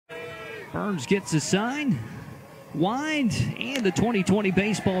Burns gets a sign. Wind, and the 2020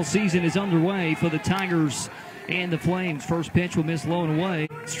 baseball season is underway for the Tigers and the Flames. First pitch will miss low and away.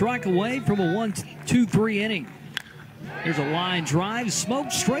 Strike away from a 1-2-3 inning. Here's a line drive,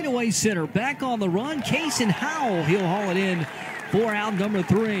 smoked straightaway center. Back on the run, Case and Howell. He'll haul it in for out number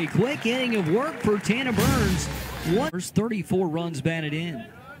 3. Quick inning of work for Tanner Burns. 34 runs batted in.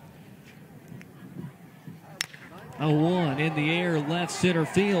 0-1 in the air, left center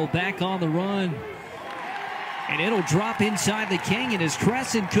field. Back on the run. And it'll drop inside the canyon as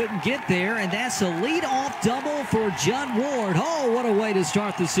Crescent couldn't get there. And that's a leadoff double for Judd Ward. Oh, what a way to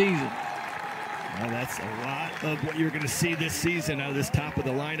start the season. Well, that's a lot of what you're going to see this season out of this top of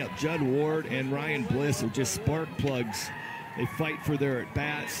the lineup. Judd Ward and Ryan Bliss are just spark plugs. They fight for their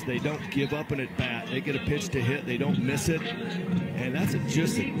at-bats. They don't give up an at-bat. They get a pitch to hit. They don't miss it. And that's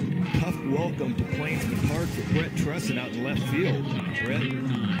just a tough welcome to Plainsman Park for Brett Trusson out in left field. Brett,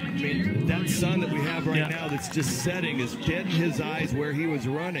 I mean, that sun that we have right now that's just setting is dead in his eyes where he was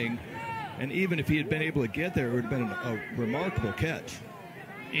running. And even if he had been able to get there, it would have been a remarkable catch.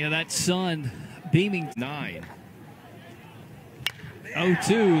 Yeah, that sun beaming. 9.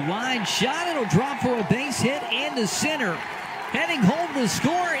 0-2, line shot. It'll drop for a base hit into center. Heading home to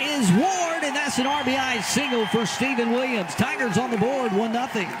score is Ward, and that's an RBI single for Stephen Williams. Tigers on the board, 1-0.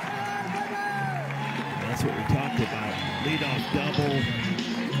 That's what we talked about. Leadoff double.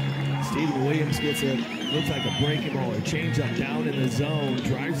 Stephen Williams gets looks like a breaking ball or changeup down in the zone,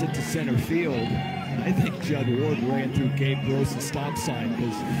 drives it to center field. I think Judd Ward ran through Gabe Gross's stop sign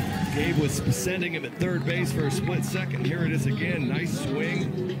because Gabe was sending him at third base for a split second. Here it is again. Nice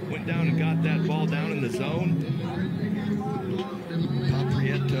swing. Went down and got that ball down in the zone.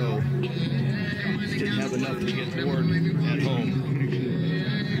 Paprieto just didn't have enough to get Ward at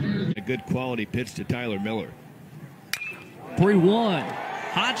home. A good quality pitch to Tyler Miller. 3-1.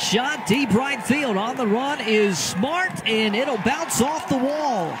 Hot shot, deep right field. On the run is Smart, and it'll bounce off the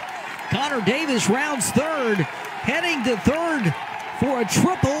wall. Connor Davis rounds third. Heading to third for a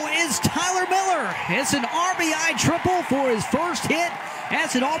triple is Tyler Miller. It's an RBI triple for his first hit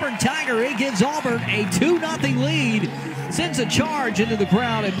as an Auburn Tiger. It gives Auburn a 2-0 lead. Sends a charge into the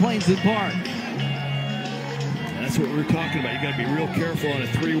crowd at Plainsman Park. That's what we're talking about. You got to be real careful on a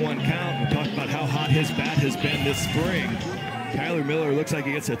 3-1 count. We're talking about how hot his bat has been this spring. Tyler Miller looks like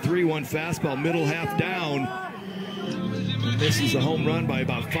he gets a 3-1 fastball, middle half down. This is a home run by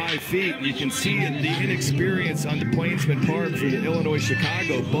about 5 feet. You can see the inexperience on the Plainsman Park for the Illinois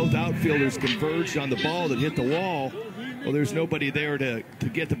Chicago. Both outfielders converged on the ball that hit the wall. Well, there's nobody there to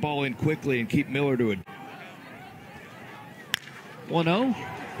get the ball in quickly and keep Miller to it. 1-0.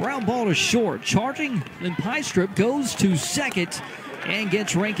 Ground ball to short. Charging, then Pystrip goes to second and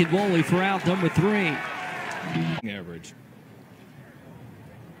gets Rankin Woley for out number 3. Average.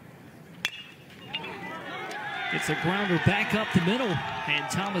 It's a grounder back up the middle, and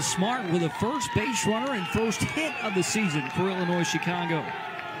Thomas Smart with a first base runner and first hit of the season for Illinois Chicago.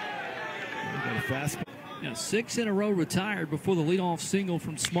 Got a fastball. Now 6 in a row retired before the leadoff single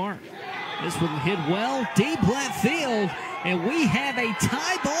from Smart. This one hit well, deep left field, and we have a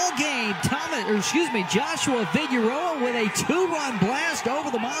tie ball game. Joshua Figueroa with a 2-run blast over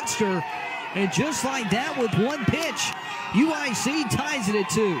the monster, and just like that with one pitch, UIC ties it at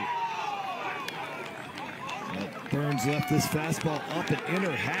 2. Burns left this fastball up and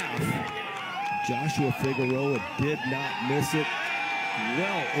inner half. Joshua Figueroa did not miss it.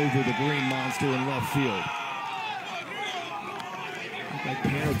 Well over the green monster in left field. Looked like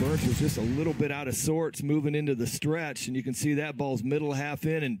Tanner Burns was just a little bit out of sorts moving into the stretch, and you can see that ball's middle half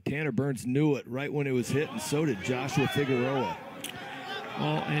in, and Tanner Burns knew it right when it was hit, and so did Joshua Figueroa.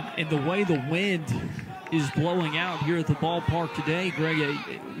 Well, and the way the wind is blowing out here at the ballpark today, Greg.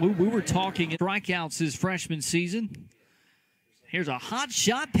 We were talking strikeouts his freshman season. Here's a hot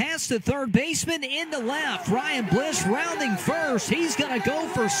shot past the third baseman into left. Ryan Bliss rounding first. He's going to go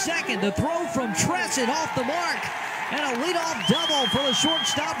for second. The throw from Tressett off the mark. And a leadoff double for the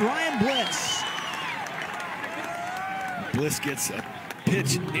shortstop, Ryan Bliss. Bliss gets a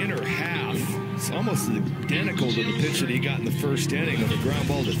pitch inner half. It's almost identical to the pitch that he got in the first inning of the ground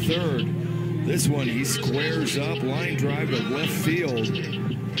ball to third. This one, he squares up, line drive to left field.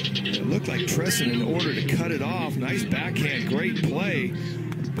 It looked like Tressett in order to cut it off. Nice backhand, great play.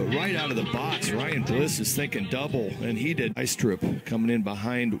 But right out of the box, Ryan Bliss is thinking double, and he did. Nice trip coming in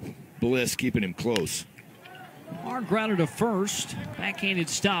behind Bliss, keeping him close. Mark grounded to first. Backhanded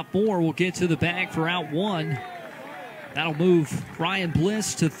stop Moore will get to the bag for out 1. That'll move Ryan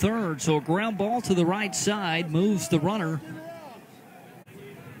Bliss to third. So a ground ball to the right side moves the runner.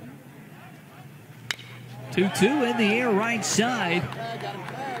 2-2 in the air right side.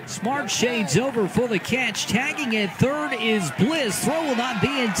 Smart shades over for the catch. Tagging at third is Bliss. Throw will not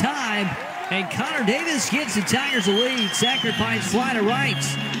be in time. And Connor Davis gets the Tigers a lead. Sacrifice fly to right.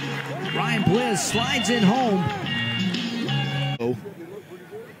 Ryan Bliss slides in home.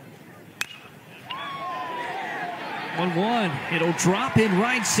 1-1. It'll drop in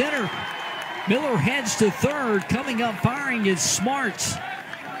right center. Miller heads to third. Coming up firing is Smart.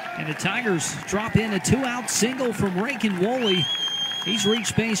 And the Tigers drop in a 2-out single from Rankin Woolley. He's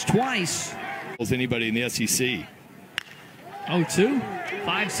reached base twice. Anybody in the SEC. 0-2.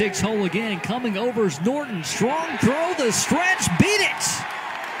 5-6 hole again. Coming over is Norton. Strong throw. The stretch. Beat it.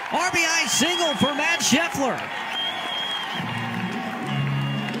 RBI single for Matt Scheffler.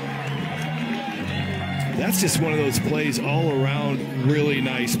 That's just one of those plays all around. Really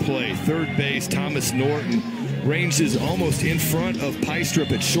nice play. Third base, Thomas Norton ranges almost in front of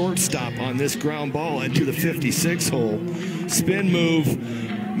Pystrup at shortstop on this ground ball into the 56 hole. Spin move,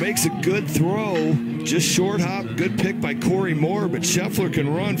 makes a good throw, just short hop, good pick by Corey Moore, but Scheffler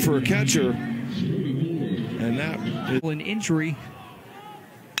can run for a catcher. And that is an injury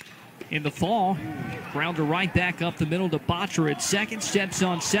in the fall. Grounder right back up the middle to Botcher at second, steps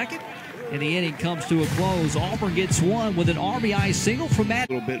on second, and the inning comes to a close. Auburn gets one with an RBI single from Matt.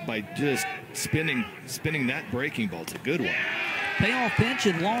 A little bit by just spinning that breaking ball. It's a good one. Payoff pitch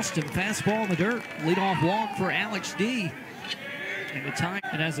and lost him. Fastball in the dirt. Leadoff walk for Alex D. And the time.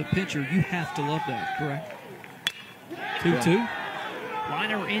 And as a pitcher, you have to love that, correct? 2-2.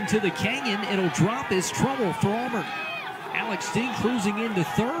 Liner into the canyon. It'll drop. Is trouble for Auburn. Alex D cruising into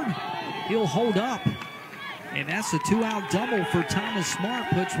third. He'll hold up. And that's a 2-out double for Thomas Smart.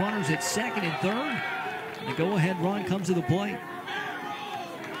 Puts runners at second and third. The go-ahead run comes to the plate.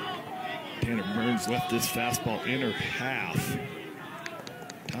 Tanner Burns left this fastball inner half.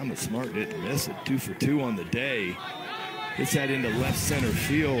 Thomas Smart didn't miss it. 2 for 2 on the day. Hits that into left center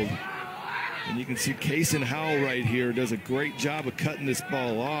field. And you can see Kaysen Howell right here does a great job of cutting this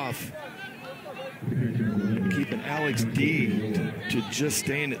ball off. Keeping Alex D to just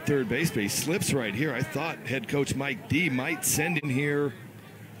staying at third base, but he slips right here. I thought head coach Mike D might send in here.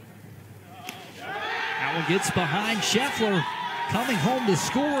 Howell gets behind Scheffler. Coming home to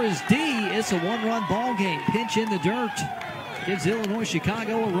score is D. It's a one-run ball game. Pinch in the dirt. Gives Illinois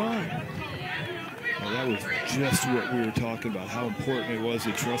Chicago a run. Well, that was just what we were talking about, how important it was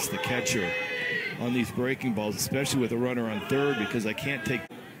to trust the catcher on these breaking balls, especially with a runner on third, because I can't take.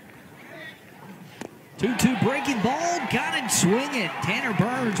 2-2 breaking ball, got it swinging. Tanner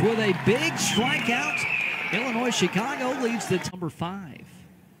Burns with a big strikeout. Illinois Chicago leads the number 5.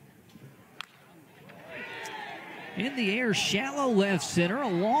 In the air, shallow left center, a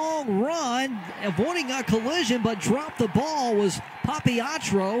long run, avoiding a collision, but dropped the ball was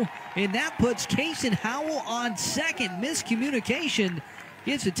Papiatro, and that puts Kaysen Howell on second. Miscommunication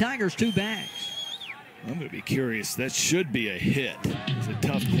gives the Tigers 2 bags. I'm going to be curious. That should be a hit. It's a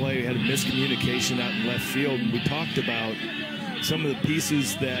tough play. We had a miscommunication out in left field. And we talked about some of the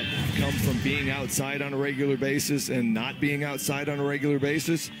pieces that come from being outside on a regular basis and not being outside on a regular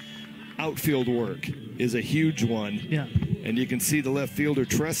basis. Outfield work is a huge one. Yeah. And you can see the left fielder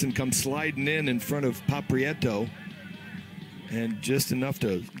Tresson come sliding in front of Paprieto. And just enough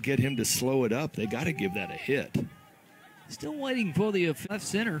to get him to slow it up. They got to give that a hit. Still waiting for the left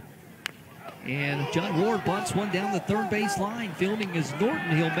center. And John Ward bunts one down the third base line. Fielding is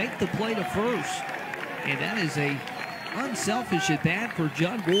Norton. He'll make the play to first. And that is a unselfish at bat for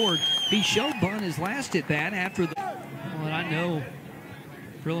John Ward. He showed bunt his last at bat after the. Well, I know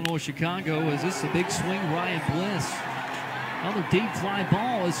for Illinois Chicago is this a big swing. Ryan Bliss. Another deep fly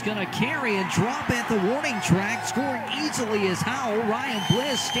ball is going to carry and drop at the warning track. Scoring easily is Howell. Ryan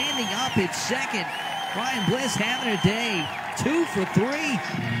Bliss standing up at second. Ryan Bliss having a day. 2 for 3.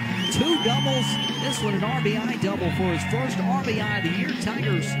 2 doubles. This one an RBI double for his first RBI of the year.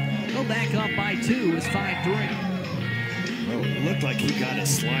 Tigers go back up by 2. It's 5-3. Well, it looked like he got a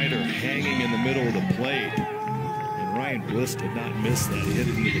slider hanging in the middle of the plate. And Ryan Bliss did not miss that. He hit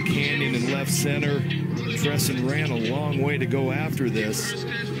it into the canyon in left center. Tresson ran a long way to go after this.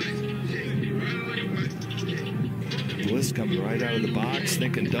 Bliss coming right out of the box,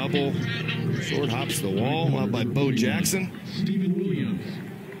 thinking double. Short hops the wall out by Bo Jackson.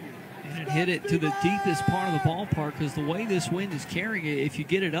 And it hit it to the deepest part of the ballpark because the way this wind is carrying it, if you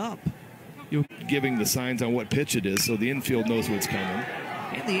get it up, you'll giving the signs on what pitch it is so the infield knows what's coming.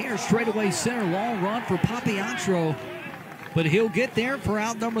 In the air, straightaway center, long run for Papiatro. But he'll get there for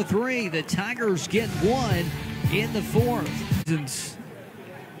out number 3. The Tigers get 1 in the 4th.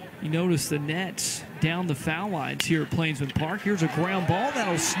 You notice the nets down the foul lines here at Plainsman Park. Here's a ground ball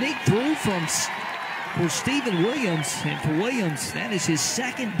that'll sneak through from for Stephen Williams. And for Williams, that is his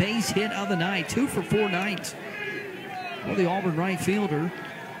second base hit of the night. 2 for 4 nights for the Auburn right fielder.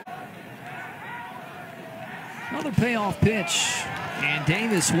 Another payoff pitch. And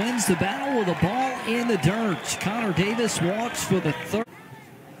Davis wins the battle with a ball in the dirt. Connor Davis walks for the third.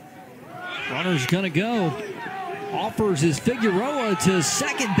 Runner's going to go. Offers his Figueroa to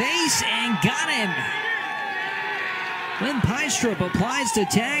second base and got him. Lynn Pystrup applies to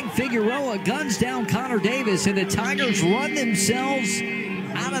tag. Figueroa guns down Connor Davis, and the Tigers run themselves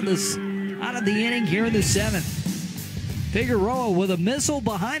out of the inning here in the 7th. Figueroa with a missile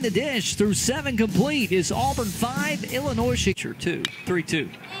behind the dish through 7 complete. Is Auburn 5, Illinois 2, 3-2.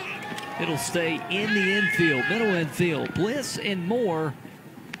 It'll stay in the infield, middle infield. Bliss and Moore,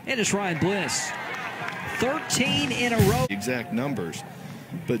 and it's Ryan Bliss. 13 in a row. Exact numbers.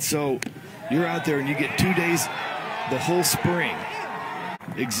 But so you're out there and you get 2 days, the whole spring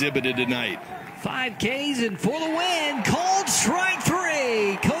exhibited tonight. 5 Ks and for the win. Called strike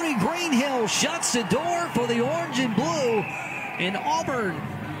 3. Cody Greenhill shuts the door for the orange and blue. And Auburn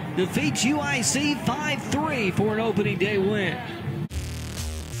defeats UIC 5-3 for an opening day win.